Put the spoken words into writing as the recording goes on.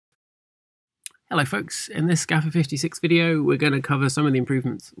Hello folks, in this Gaffer 56 video we're going to cover some of the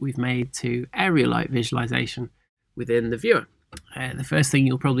improvements we've made to area light visualization within the viewer. The first thing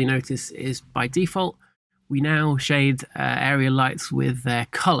you'll probably notice is by default we now shade area lights with their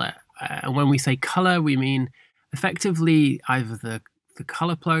colour. And when we say colour we mean effectively either the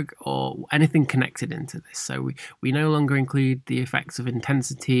colour plug or anything connected into this. So we no longer include the effects of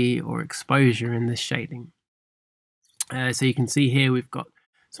intensity or exposure in this shading. So you can see here we've got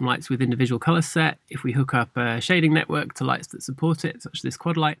some lights with individual color set. If we hook up a shading network to lights that support it, such as this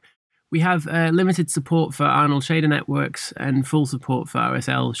quad light, we have limited support for Arnold shader networks and full support for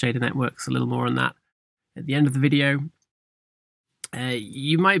OSL shader networks. A little more on that at the end of the video.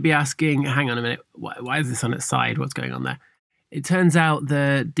 You might be asking, hang on a minute, why is this on its side? What's going on there? It turns out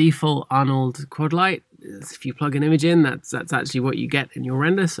the default Arnold quad light, if you plug an image in, that's actually what you get in your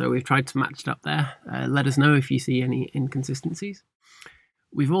render. So we've tried to match it up there. Let us know if you see any inconsistencies.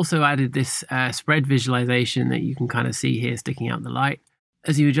 We've also added this spread visualization that you can kind of see here sticking out the light.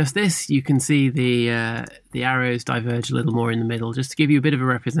 As you adjust this, you can see the arrows diverge a little more in the middle, just to give you a bit of a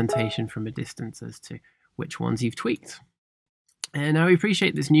representation from a distance as to which ones you've tweaked. And now we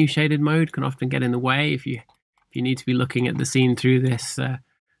appreciate this new shaded mode can often get in the way if you need to be looking at the scene through this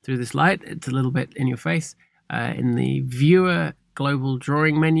light. It's a little bit in your face. In the viewer global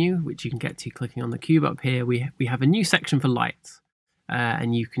drawing menu, which you can get to clicking on the cube up here, we have a new section for lights.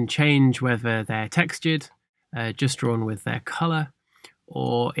 And you can change whether they're textured, just drawn with their color,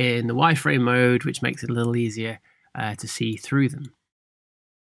 or in the wireframe mode, which makes it a little easier to see through them.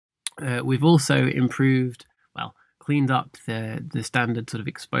 We've also improved, well, cleaned up the standard sort of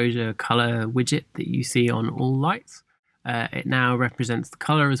exposure color widget that you see on all lights. It now represents the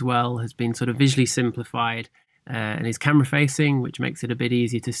color as well, has been sort of visually simplified, and is camera facing, which makes it a bit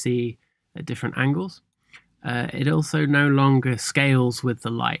easier to see at different angles. It also no longer scales with the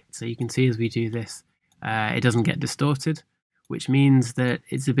light, so you can see as we do this, it doesn't get distorted, which means that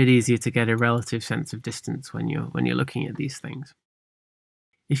it's a bit easier to get a relative sense of distance when you're looking at these things.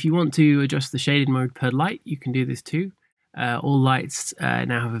 If you want to adjust the shaded mode per light, you can do this too. All lights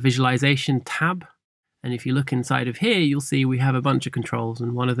now have a visualization tab, and if you look inside of here, you'll see we have a bunch of controls,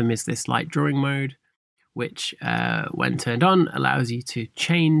 and one of them is this light drawing mode, which when turned on allows you to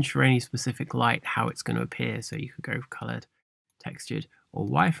change for any specific light how it's going to appear. So you could go colored, textured, or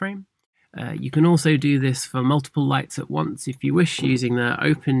wireframe. You can also do this for multiple lights at once if you wish, using the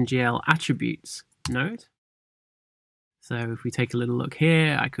OpenGL attributes node. So if we take a little look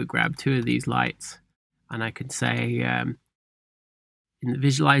here, I could grab two of these lights and I could say in the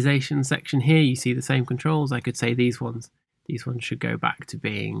visualization section here, you see the same controls. I could say these ones should go back to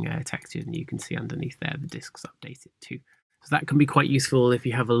being textured, and you can see underneath there the disk's updated too. So that can be quite useful if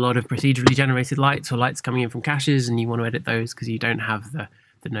you have a lot of procedurally generated lights or lights coming in from caches and you want to edit those because you don't have the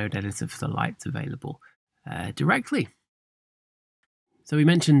node editor for the lights available directly. So we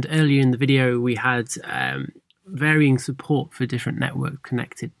mentioned earlier in the video we had varying support for different networks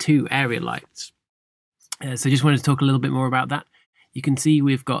connected to area lights. So just wanted to talk a little bit more about that. You can see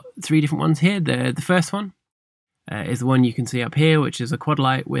we've got three different ones here. The first one is the one you can see up here, which is a quad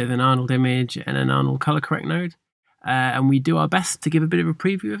light with an Arnold image and an Arnold color correct node. And we do our best to give a bit of a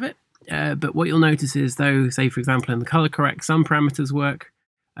preview of it. But what you'll notice is, though, say, for example, in the color correct, some parameters work,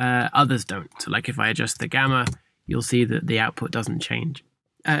 others don't. So like if I adjust the gamma, you'll see that the output doesn't change.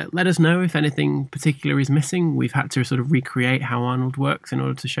 Let us know if anything particular is missing. We've had to sort of recreate how Arnold works in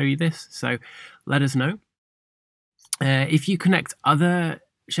order to show you this. So let us know. If you connect other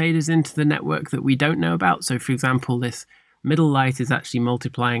shaders into the network that we don't know about, so for example this middle light is actually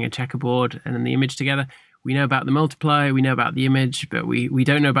multiplying a checkerboard and then the image together. We know about the multiply, we know about the image, but we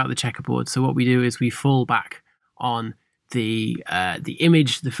don't know about the checkerboard. So what we do is we fall back on the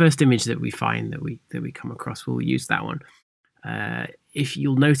image, the first image that we find that we come across. We'll use that one. If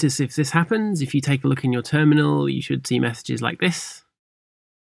you'll notice, if this happens, if you take a look in your terminal, you should see messages like this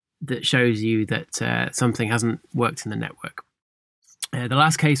that shows you that something hasn't worked in the network. The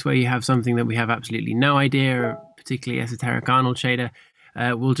last case where you have something that we have absolutely no idea, particularly esoteric Arnold shader,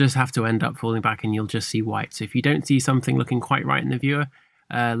 we'll just have to end up falling back and you'll just see white. So if you don't see something looking quite right in the viewer,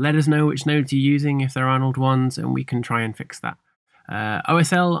 let us know which nodes you're using, if they're Arnold ones, and we can try and fix that.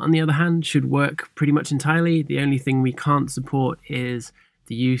 OSL, on the other hand, should work pretty much entirely. The only thing we can't support is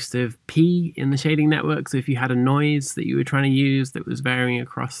the use of P in the shading network. So if you had a noise that you were trying to use that was varying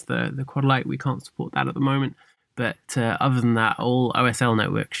across the quad light, we can't support that at the moment. But other than that, all OSL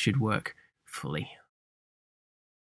networks should work fully.